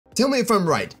Tell me if I'm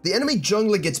right, the enemy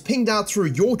jungler gets pinged out through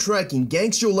your track and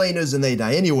ganks your laners and they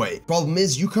die anyway. Problem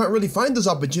is, you can't really find those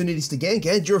opportunities to gank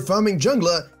and you're a farming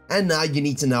jungler, and now you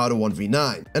need to know how to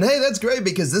 1v9. And hey, that's great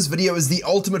because this video is the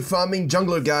ultimate farming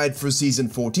jungler guide for season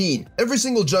 14. Every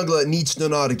single jungler needs to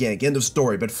know how to gank, end of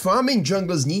story, but farming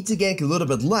junglers need to gank a little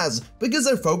bit less because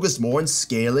they're focused more on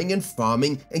scaling and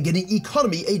farming and getting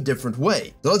economy a different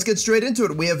way. So let's get straight into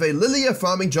it. We have a Lilia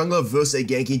farming jungler versus a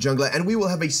ganking jungler, and we will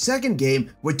have a second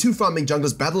game where two farming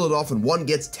junglers battle it off and one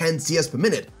gets 10 CS per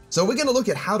minute. So we're going to look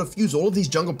at how to fuse all of these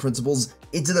jungle principles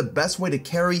into the best way to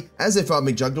carry as a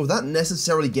farming jungler without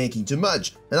necessarily ganking too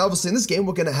much. And obviously in this game,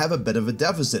 we're going to have a bit of a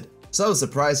deficit. So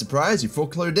surprise, surprise, you full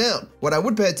clear down. What I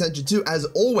would pay attention to, as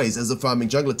always, as a farming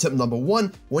jungler, tip number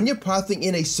one, when you're pathing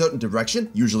in a certain direction,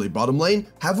 usually bottom lane,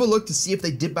 have a look to see if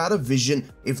they dip out of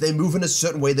vision, if they move in a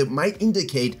certain way that might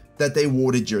indicate that they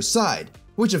warded your side.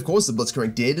 Which of course the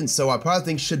Blitzcrank did, and so our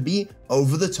pathing should be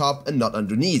over the top and not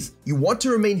underneath. You want to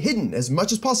remain hidden as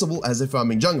much as possible as a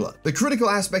farming jungler. The critical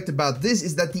aspect about this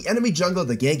is that the enemy jungler,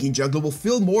 the ganking jungler, will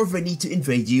feel more of a need to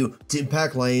invade you, to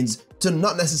impact lanes, to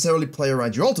not necessarily play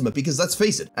around your ultimate, because let's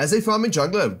face it, as a farming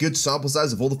jungler, a good sample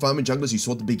size of all the farming junglers you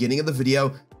saw at the beginning of the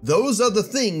video, those are the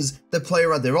things that play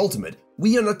around their ultimate.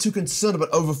 We are not too concerned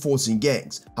about overforcing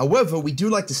ganks. However, we do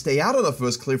like to stay out on our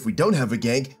first clear if we don't have a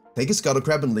gank, take a Scuttle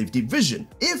Crab and leave deep vision.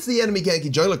 If the enemy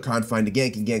ganking jungler can't find a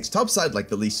gank and ganks topside like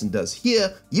the Lee Sin does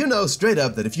here, you know straight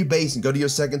up that if you base and go to your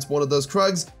second spawn of those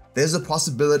Krugs, there's a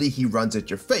possibility he runs at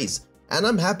your face. And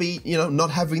I'm happy, not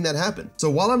having that happen. So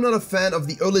while I'm not a fan of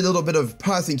the early little bit of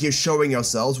pathing here showing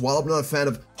ourselves, while I'm not a fan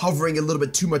of hovering a little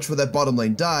bit too much for that bottom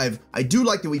lane dive, I do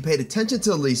like that we paid attention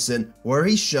to Lee Sin where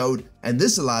he showed, and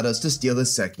this allowed us to steal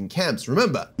his second camps.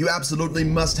 Remember, you absolutely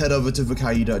must head over to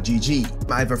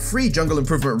Virkayu.gg. I have a free jungle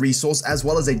improvement resource as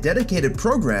well as a dedicated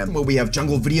program where we have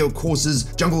jungle video courses,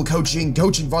 jungle coaching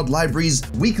VOD libraries,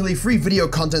 weekly free video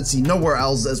content seen nowhere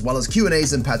else, as well as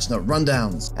Q&As and patch note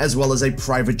rundowns, as well as a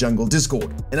private jungle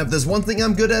Discord. And if there's one thing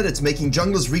I'm good at, it's making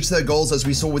junglers reach their goals, as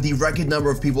we saw with the record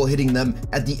number of people hitting them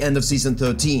at the end of season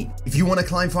 13. If you want to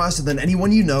climb faster than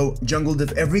anyone you know, jungle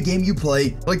diff every game you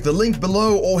play, click the link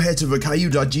below or head to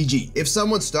Virkayu.gg. If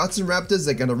someone starts in Raptors,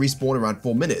 they're going to respawn around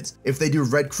 4 minutes. If they do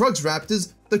red Krugs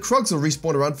Raptors, the Krugs will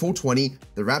respawn around 420,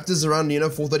 the Raptors around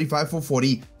 435,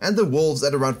 440, and the Wolves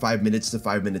at around 5 minutes to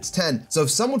 5 minutes 10. So if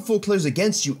someone full clears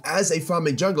against you as a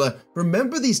farming jungler,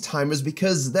 remember these timers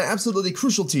because they're absolutely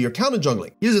crucial to your counter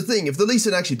jungling. Here's the thing, if the Lee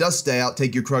Sin actually does stay out,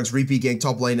 take your Krugs, repeat gank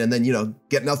top lane, and then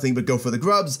get nothing but go for the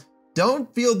grubs,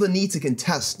 don't feel the need to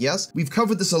contest, yes? We've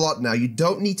covered this a lot now. You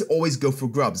don't need to always go for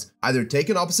grubs. Either take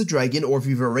an opposite dragon, or if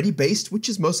you've already based, which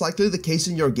is most likely the case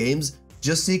in your games,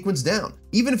 just sequence down.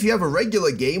 Even if you have a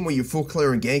regular game where you full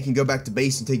clear and gank and go back to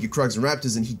base and take your Krugs and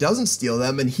Raptors and he doesn't steal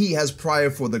them and he has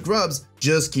prior for the grubs,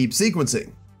 just keep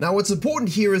sequencing. Now what's important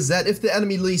here is that if the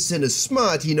enemy Lee Sin is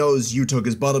smart, he knows you took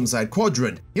his bottom side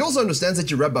quadrant. He also understands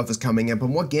that your red buff is coming up,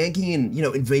 and what ganking and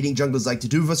invading junglers like to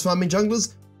do versus farming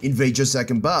junglers? Invade your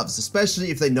second buffs, especially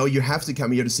if they know you have to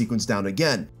come here to sequence down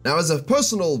again. Now, as a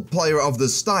personal player of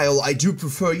this style, I do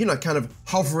prefer, kind of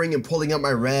hovering and pulling out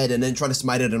my red and then trying to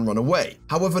smite it and run away.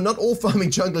 However, not all farming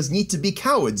junglers need to be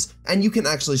cowards, and you can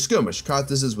actually skirmish.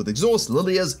 Karthus's with Exhaust,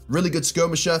 Lilia's really good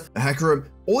skirmisher, a Hecarim.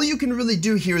 All you can really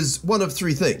do here is one of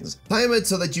three things. Time it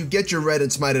so that you get your red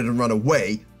and smite it and run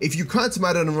away. If you can't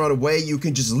smite it and run away, you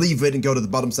can just leave it and go to the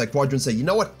bottom side quadrant and say, you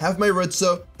know what, have my red,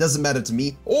 so doesn't matter to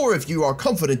me. Or if you are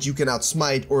confident you can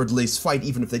outsmite or at least fight,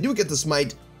 even if they do get the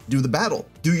smite, do the battle,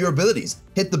 do your abilities,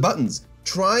 hit the buttons.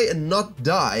 Try and not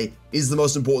die is the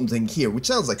most important thing here, which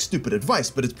sounds like stupid advice,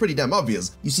 but it's pretty damn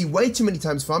obvious. You see, way too many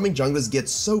times farming junglers get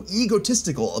so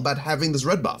egotistical about having this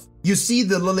red buff. You see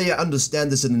the Lilia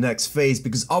understand this in the next phase,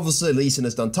 because obviously Lee Sin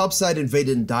has done topside,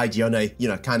 invaded and died. Yone,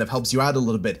 kind of helps you out a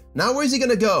little bit. Now where's he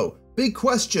gonna go? Big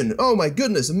question. Oh my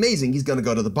goodness, amazing, he's gonna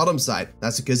go to the bottom side.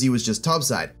 That's because he was just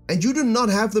topside. And you do not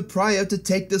have the prior to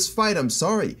take this fight, I'm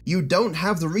sorry. You don't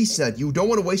have the reset. You don't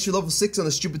want to waste your level 6 on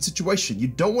a stupid situation. You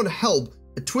don't want to help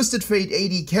a Twisted Fate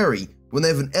AD carry when they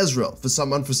have an Ezreal for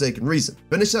some unforsaken reason.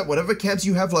 Finish up whatever camps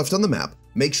you have left on the map.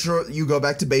 Make sure you go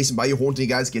back to base and buy your haunting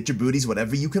guys, get your booties,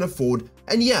 whatever you can afford.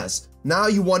 And yes, now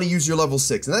you want to use your level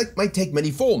 6, and that might take many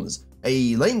forms.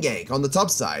 A lane gank on the top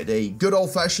side, a good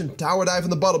old-fashioned tower dive in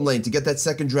the bottom lane to get that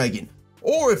second dragon.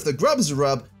 Or if the grubs are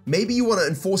up, maybe you want to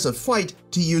enforce a fight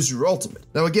to use your ultimate.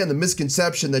 Now again, the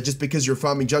misconception that just because you're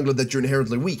farming jungler that you're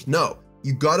inherently weak. No,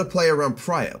 you gotta play around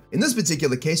prio. In this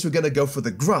particular case, we're gonna go for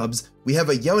the grubs. We have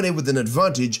a Yone with an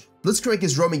advantage. Blitzcrank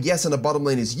is roaming yes and the bottom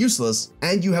lane is useless,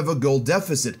 and you have a gold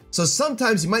deficit. So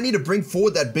sometimes you might need to bring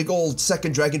forward that big old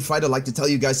second dragon fight I like to tell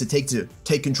you guys to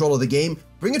take control of the game.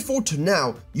 Bring it forward to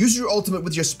now, use your ultimate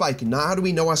with your spike, and now how do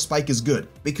we know our spike is good?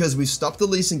 Because we've stopped the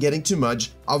Lee Sin getting too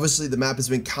much. Obviously the map has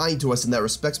been kind to us in that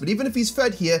respect, but even if he's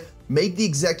fed here, make the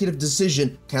executive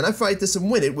decision, can I fight this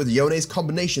and win it with Yone's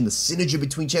combination, the synergy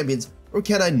between champions, or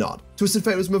can I not? Twisted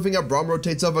Fate was moving up, Braum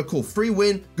rotates over, cool, free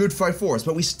win, good fight for us,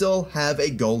 but we still have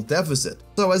a gold deficit.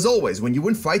 So as always, when you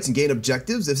win fights and gain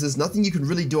objectives, if there's nothing you can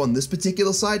really do on this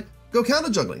particular side, go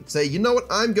counter jungling. Say, you know what,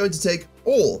 I'm going to take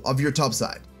all of your top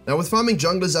side. Now with farming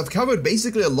junglers, I've covered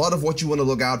basically a lot of what you want to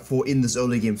look out for in this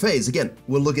early game phase. Again,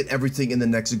 we'll look at everything in the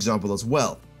next example as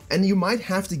well. And you might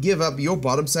have to give up your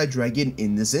bottom side dragon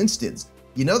in this instance.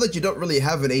 You know that you don't really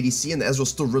have an ADC and the Ezreal's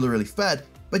still really fed,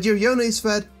 but your Yone is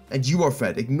fed and you are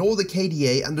fed. Ignore the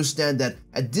KDA, understand that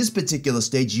at this particular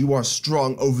stage you are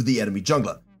strong over the enemy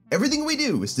jungler. Everything we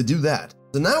do is to do that.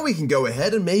 So now we can go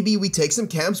ahead and maybe we take some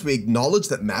camps, we acknowledge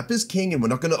that map is king and we're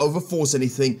not going to overforce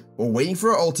anything, we're waiting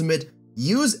for our ultimate.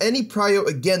 Use any prio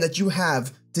again that you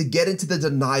have to get into the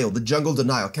denial, the jungle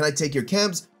denial. Can I take your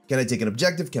camps? Can I take an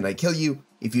objective? Can I kill you?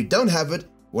 If you don't have it,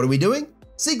 what are we doing?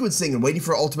 Sequencing and waiting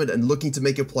for ultimate and looking to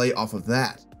make a play off of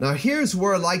that. Now here's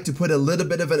where I like to put a little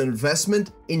bit of an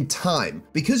investment in time.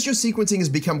 Because your sequencing has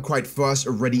become quite fast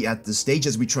already at this stage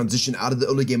as we transition out of the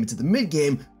early game into the mid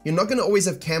game, you're not going to always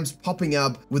have camps popping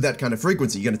up with that kind of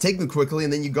frequency. You're going to take them quickly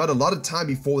and then you got a lot of time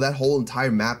before that whole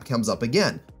entire map comes up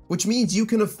again. Which means you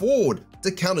can afford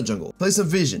to counter jungle. Play some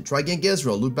vision, try gank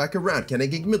Ezreal, loop back around. Can I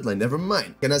gank mid lane? Never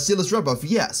mind. Can I steal his red buff?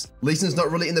 Yes. Lee Sin's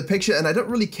not really in the picture and I don't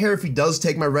really care if he does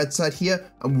take my red side here.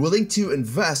 I'm willing to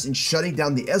invest in shutting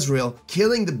down the Ezreal,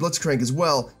 killing the Blitzcrank as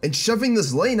well, and shoving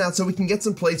this lane out so we can get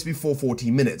some plays before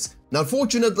 14 minutes. Now,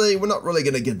 fortunately, we're not really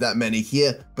going to get that many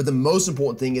here, but the most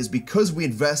important thing is because we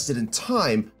invested in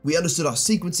time, we understood our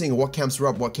sequencing and what camps were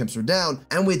up, what camps were down,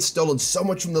 and we had stolen so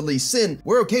much from the Lee Sin,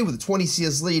 we're okay with a 20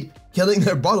 CS lead, killing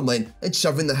their bottom lane and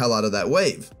shoving the hell out of that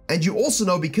wave. And you also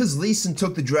know because Lee Sin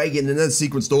took the dragon and then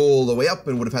sequenced all the way up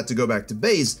and would have had to go back to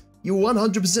base, you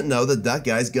 100% know that that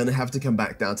guy's gonna have to come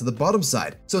back down to the bottom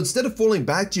side. So instead of falling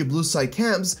back to your blue side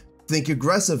camps, think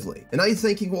aggressively. And now you're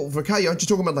thinking, well, Virkayu, aren't you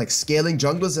talking about like scaling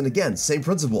junglers? And again, same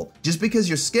principle. Just because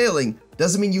you're scaling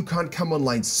doesn't mean you can't come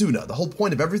online sooner. The whole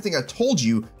point of everything I told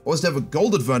you was to have a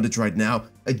gold advantage right now,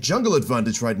 a jungle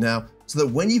advantage right now, so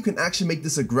that when you can actually make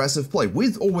this aggressive play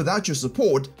with or without your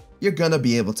support, you're gonna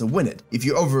be able to win it. If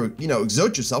you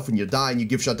exert yourself and you die and you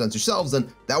give shutdowns yourselves, then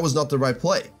that was not the right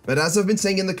play. But as I've been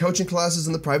saying in the coaching classes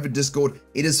in the private Discord,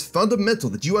 it is fundamental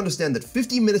that you understand that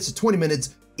 15 minutes to 20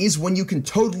 minutes is when you can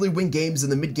totally win games in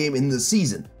the mid game in the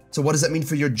season. So what does that mean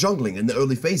for your jungling in the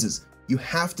early phases? You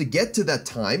have to get to that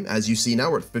time, as you see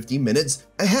now, we're at 15 minutes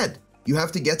ahead. You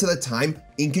have to get to that time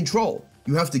in control.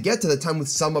 You have to get to that time with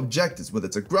some objectives, whether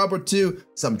it's a grub or two,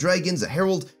 some dragons, a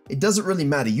herald, it doesn't really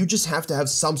matter. You just have to have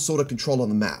some sort of control on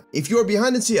the map. If you're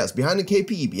behind in CS, behind in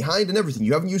KP, behind in everything,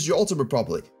 you haven't used your ultimate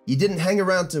properly, you didn't hang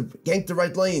around to gank the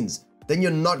right lanes, then you're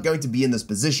not going to be in this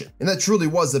position. And that truly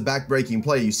was the back-breaking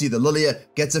play. You see the Lilia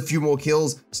gets a few more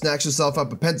kills, snacks herself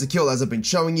up a pentakill as I've been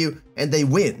showing you, and they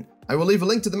win. I will leave a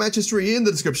link to the match history in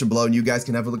the description below and you guys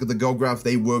can have a look at the goal graph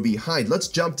they were behind. Let's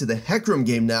jump to the Hecarim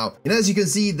game now. And as you can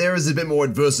see, there is a bit more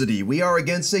adversity. We are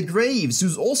against a Graves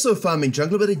who's also farming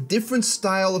jungler, but a different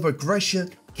style of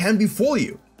aggression can befall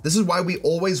you. This is why we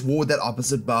always ward that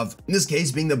opposite buff, in this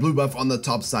case being the blue buff on the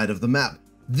top side of the map.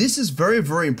 This is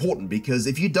very important because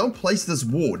if you don't place this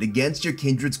ward against your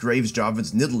Kindreds, Graves,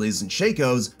 Jarvans, Nidalees, and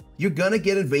Shakos, you're gonna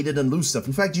get invaded and lose stuff.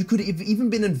 In fact, you could have even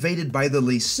been invaded by the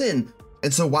Lee Sin.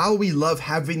 And so while we love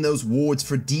having those wards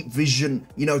for deep vision,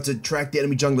 to track the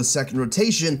enemy jungler's second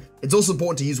rotation, it's also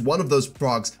important to use one of those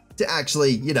procs to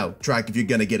actually, track if you're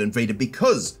gonna get invaded,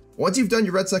 because once you've done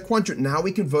your red side quadrant, now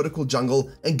we can vertical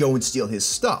jungle and go and steal his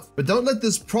stuff. But don't let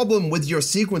this problem with your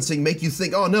sequencing make you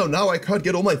think, oh no, now I can't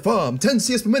get all my farm. 10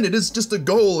 CS per minute is just a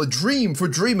goal, a dream for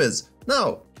dreamers.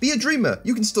 No, be a dreamer,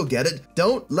 you can still get it.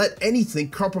 Don't let anything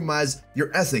compromise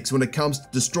your ethics when it comes to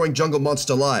destroying jungle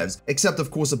monster lives, except of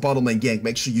course a bottom lane gank.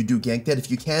 Make sure you do gank that if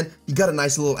you can. You got a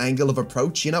nice little angle of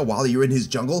approach, while you're in his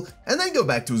jungle, and then go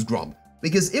back to his Grom.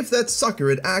 Because if that sucker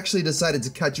had actually decided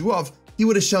to cut you off, he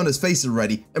would have shown his face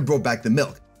already and brought back the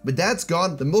milk. But that's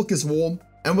gone, the milk is warm,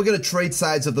 and we're gonna trade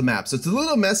sides of the map. So it's a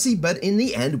little messy, but in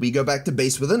the end, we go back to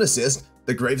base with an assist.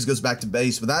 The Graves goes back to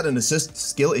base without an assist,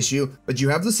 skill issue, but you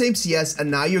have the same CS, and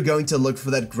now you're going to look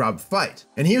for that grab fight.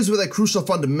 And here's where that crucial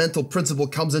fundamental principle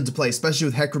comes into play, especially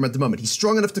with Hecarim at the moment. He's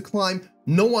strong enough to climb.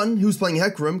 No one who's playing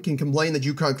Hecarim can complain that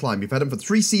you can't climb. You've had him for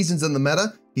 3 seasons in the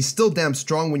meta. He's still damn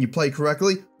strong when you play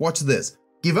correctly. Watch this.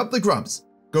 Give up the grubs.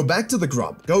 Go back to the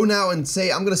grub. Go now and say,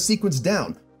 I'm gonna sequence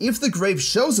down. If the Grave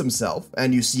shows himself,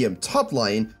 and you see him top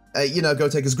lane, go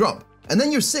take his grub. And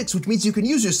then your 6, which means you can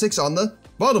use your 6 on the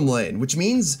bottom lane, which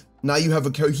means now you have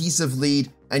a cohesive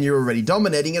lead and you're already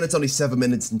dominating, and it's only 7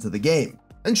 minutes into the game.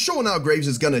 And sure, now Graves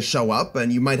is gonna show up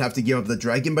and you might have to give up the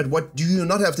dragon, but what do you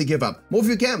not have to give up? More of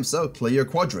your camps, so clear your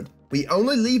quadrant. We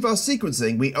only leave our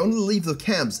sequencing, we only leave the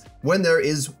camps when there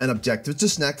is an objective to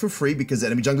snack for free because the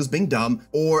enemy jungler's being dumb,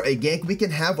 or a gank we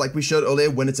can have like we showed earlier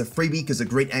when it's a freebie because a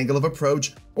great angle of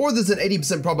approach, or there's an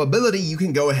 80% probability you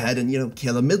can go ahead and,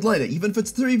 kill a mid laner, even if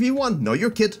it's 3v1. Know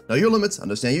your kit, know your limits,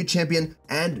 understand your champion,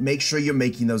 and make sure you're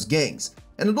making those ganks.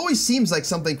 And it always seems like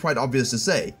something quite obvious to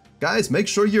say, guys, make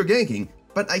sure you're ganking.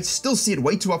 But I still see it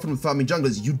way too often with farming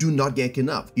junglers. You do not gank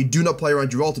enough. You do not play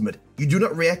around your ultimate. You do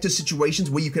not react to situations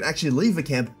where you can actually leave a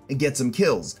camp and get some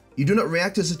kills. You do not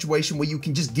react to a situation where you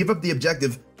can just give up the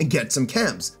objective and get some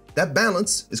camps. That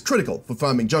balance is critical for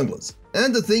farming junglers.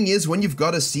 And the thing is, when you've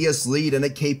got a CS lead and a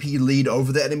KP lead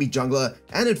over the enemy jungler,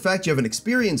 and in fact you have an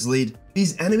experienced lead,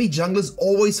 these enemy junglers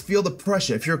always feel the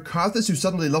pressure. If you're Karthus who's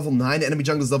suddenly level 9, enemy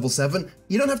jungler's level 7,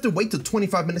 you don't have to wait till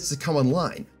 25 minutes to come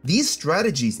online. These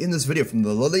strategies in this video from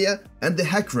the Lilia and the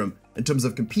Hecarim, in terms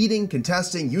of competing,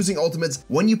 contesting, using ultimates,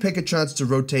 when you pick a chance to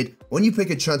rotate, when you pick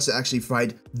a chance to actually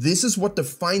fight, this is what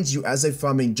defines you as a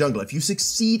farming jungler. If you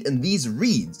succeed in these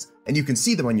reads, and you can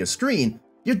see them on your screen,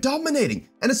 you're dominating,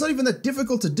 and it's not even that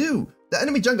difficult to do. The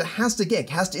enemy jungler has to gank,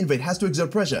 has to invade, has to exert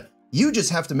pressure. You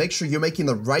just have to make sure you're making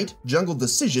the right jungle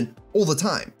decision all the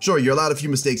time. Sure, you're allowed a few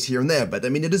mistakes here and there, but I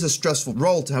mean, it is a stressful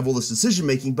role to have all this decision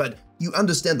making, but you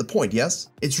understand the point, yes?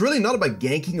 It's really not about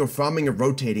ganking or farming or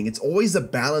rotating. It's always a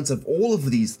balance of all of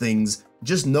these things,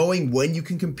 just knowing when you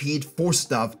can compete for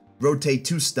stuff, rotate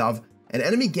to stuff. And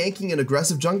enemy ganking and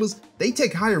aggressive junglers, they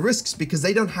take higher risks because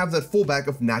they don't have that fallback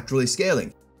of naturally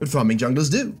scaling. But farming junglers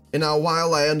do. And now,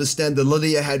 while I understand the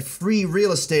Lilia had free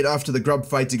real estate after the grub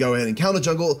fight to go ahead and counter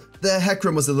jungle, the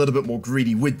Hecarim was a little bit more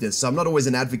greedy with this, so I'm not always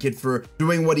an advocate for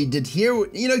doing what he did here.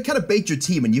 Kind of bait your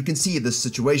team, and you can see this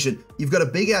situation. You've got a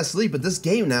big-ass lead, but this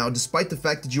game now, despite the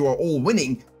fact that you are all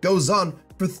winning, goes on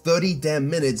for 30 damn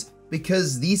minutes,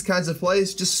 because these kinds of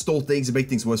plays just stall things and make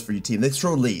things worse for your team. They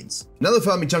throw leads. Another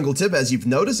farming jungle tip, as you've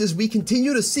noticed, is we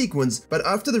continue to sequence, but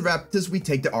after the Raptors, we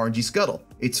take the RNG Scuttle.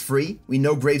 It's free. We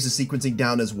know Graves is sequencing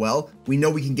down as well. We know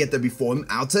we can get there before him.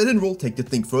 Outside in rule, take the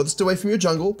thing furthest away from your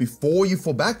jungle before you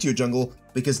fall back to your jungle,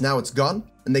 because now it's gone,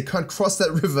 and they can't cross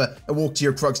that river and walk to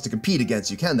your Krugs to compete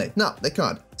against you, can they? No, they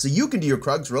can't. So you can do your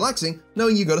Krugs relaxing,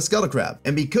 knowing you got a Scuttle Crab.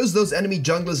 And because those enemy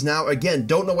junglers now, again,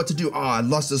 don't know what to do, I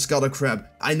lost a Scuttle Crab,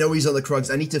 I know he's on the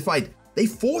Krugs, I need to fight. They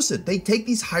force it. They take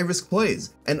these high-risk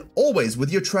plays. And always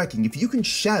with your tracking, if you can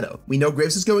shadow, we know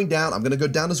Graves is going down, I'm going to go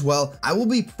down as well, I will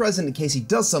be present in case he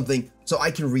does something so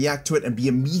I can react to it and be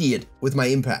immediate with my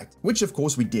impact. Which of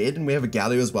course we did, and we have a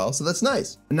Galio as well, so that's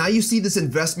nice. And now you see this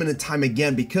investment in time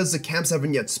again, because the camps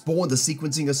haven't yet spawned, the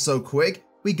sequencing is so quick,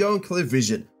 we go and clear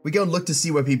vision. We go and look to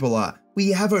see where people are.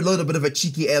 We have a little bit of a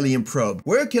cheeky alien probe.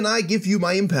 Where can I give you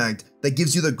my impact that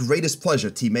gives you the greatest pleasure,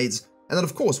 teammates? And then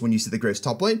of course, when you see the Graves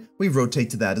top lane, we rotate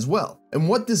to that as well. And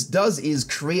what this does is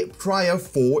create prio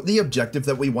for the objective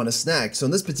that we want to snag. So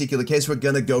in this particular case, we're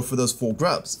gonna go for those 4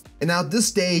 grubs. And now at this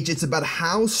stage, it's about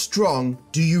how strong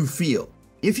do you feel?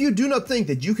 If you do not think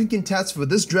that you can contest for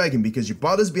this dragon because your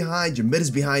bot is behind, your mid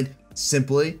is behind,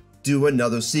 simply do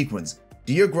another sequence.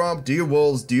 Do your Gromp, do your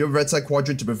Wolves, do your red side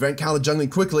quadrant to prevent counter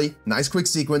jungling quickly, nice quick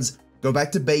sequence, go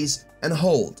back to base, and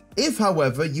hold. If,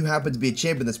 however, you happen to be a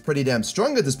champion that's pretty damn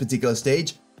strong at this particular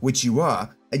stage, which you are,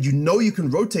 and you know you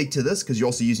can rotate to this because you're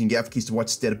also using your F keys to watch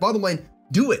state at bottom lane,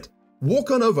 do it.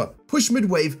 Walk on over, push mid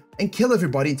wave, and kill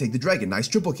everybody and take the dragon. Nice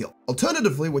triple kill.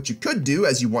 Alternatively, what you could do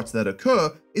as you watch that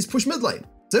occur is push mid lane.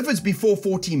 So if it's before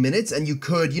 14 minutes and you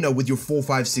could, with your 4,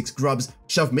 5, 6 grubs,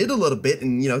 shove mid a little bit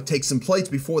and, take some plates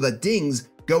before that dings,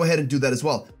 go ahead and do that as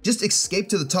well. Just escape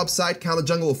to the top side, counter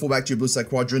jungle, or fall back to your blue side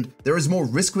quadrant. There is more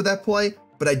risk with that play,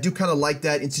 but I do kind of like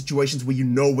that in situations where you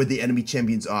know where the enemy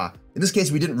champions are. In this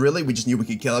case, we didn't really, we just knew we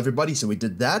could kill everybody, so we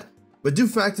did that. But do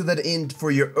factor that in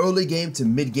for your early game to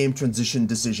mid game transition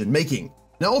decision making.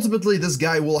 Now ultimately, this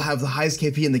guy will have the highest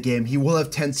KP in the game, he will have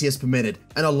 10 CS per minute,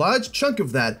 and a large chunk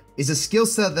of that is a skill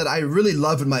set that I really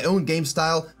love in my own game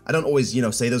style. I don't always,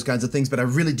 say those kinds of things, but I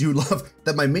really do love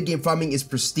that my mid-game farming is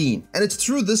pristine. And it's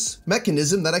through this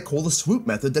mechanism that I call the swoop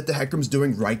method that the Hecarim's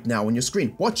doing right now on your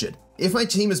screen. Watch it. If my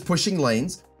team is pushing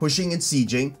lanes, pushing and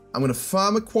sieging, I'm going to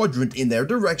farm a quadrant in their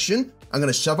direction, I'm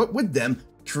going to shove up with them,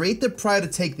 create the prio to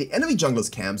take the enemy jungler's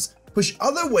camps, push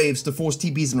other waves to force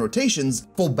TPs and rotations,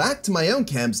 fall back to my own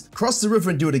camps, cross the river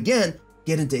and do it again,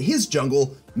 get into his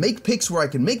jungle, make picks where I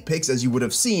can make picks as you would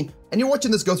have seen, and you're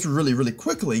watching this go through really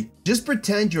quickly. Just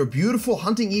pretend you're a beautiful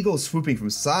hunting eagle swooping from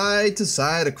side to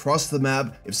side across the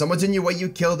map. If someone's in your way, you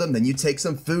kill them, then you take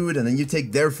some food, and then you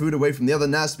take their food away from the other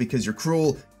nest because you're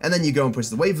cruel, and then you go and push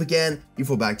the wave again, you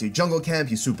fall back to your jungle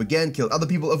camp, you swoop again, kill other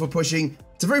people over pushing.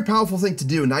 It's a very powerful thing to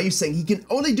do, and now you're saying he can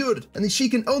only do it, and she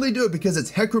can only do it because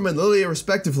it's Hecarim and Lilia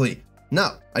respectively.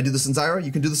 Now, I do this in Zyra,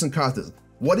 you can do this in Karthus.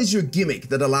 What is your gimmick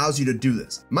that allows you to do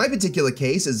this? My particular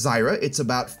case is Zyra, it's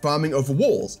about farming over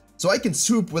walls. So I can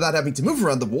swoop without having to move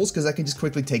around the walls because I can just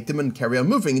quickly take them and carry on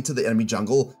moving into the enemy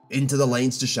jungle, into the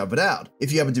lanes to shove it out.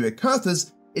 If you happen to be a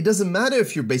Karthus, it doesn't matter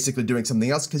if you're basically doing something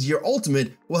else because your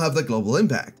ultimate will have the global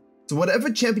impact. So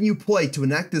whatever champion you play to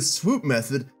enact this swoop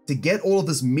method, to get all of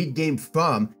this mid-game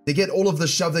farm, to get all of the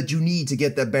shove that you need to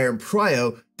get that Baron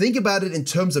Prio, think about it in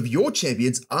terms of your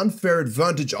champion's unfair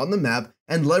advantage on the map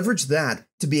and leverage that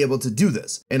to be able to do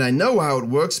this. And I know how it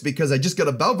works because I just got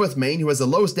a Bel'Veth main who has the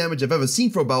lowest damage I've ever seen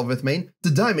for a Bel'Veth main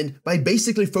to Diamond by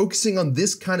basically focusing on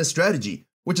this kind of strategy.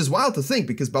 Which is wild to think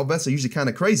because Bel'Veths are usually kind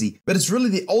of crazy, but it's really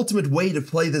the ultimate way to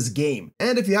play this game.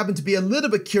 And if you happen to be a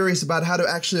little bit curious about how to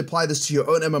actually apply this to your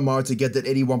own MMR to get that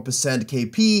 81%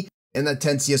 KP and that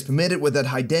 10 CS per minute with that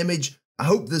high damage, I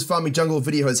hope this farming jungle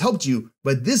video has helped you,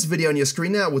 but this video on your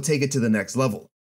screen now will take it to the next level.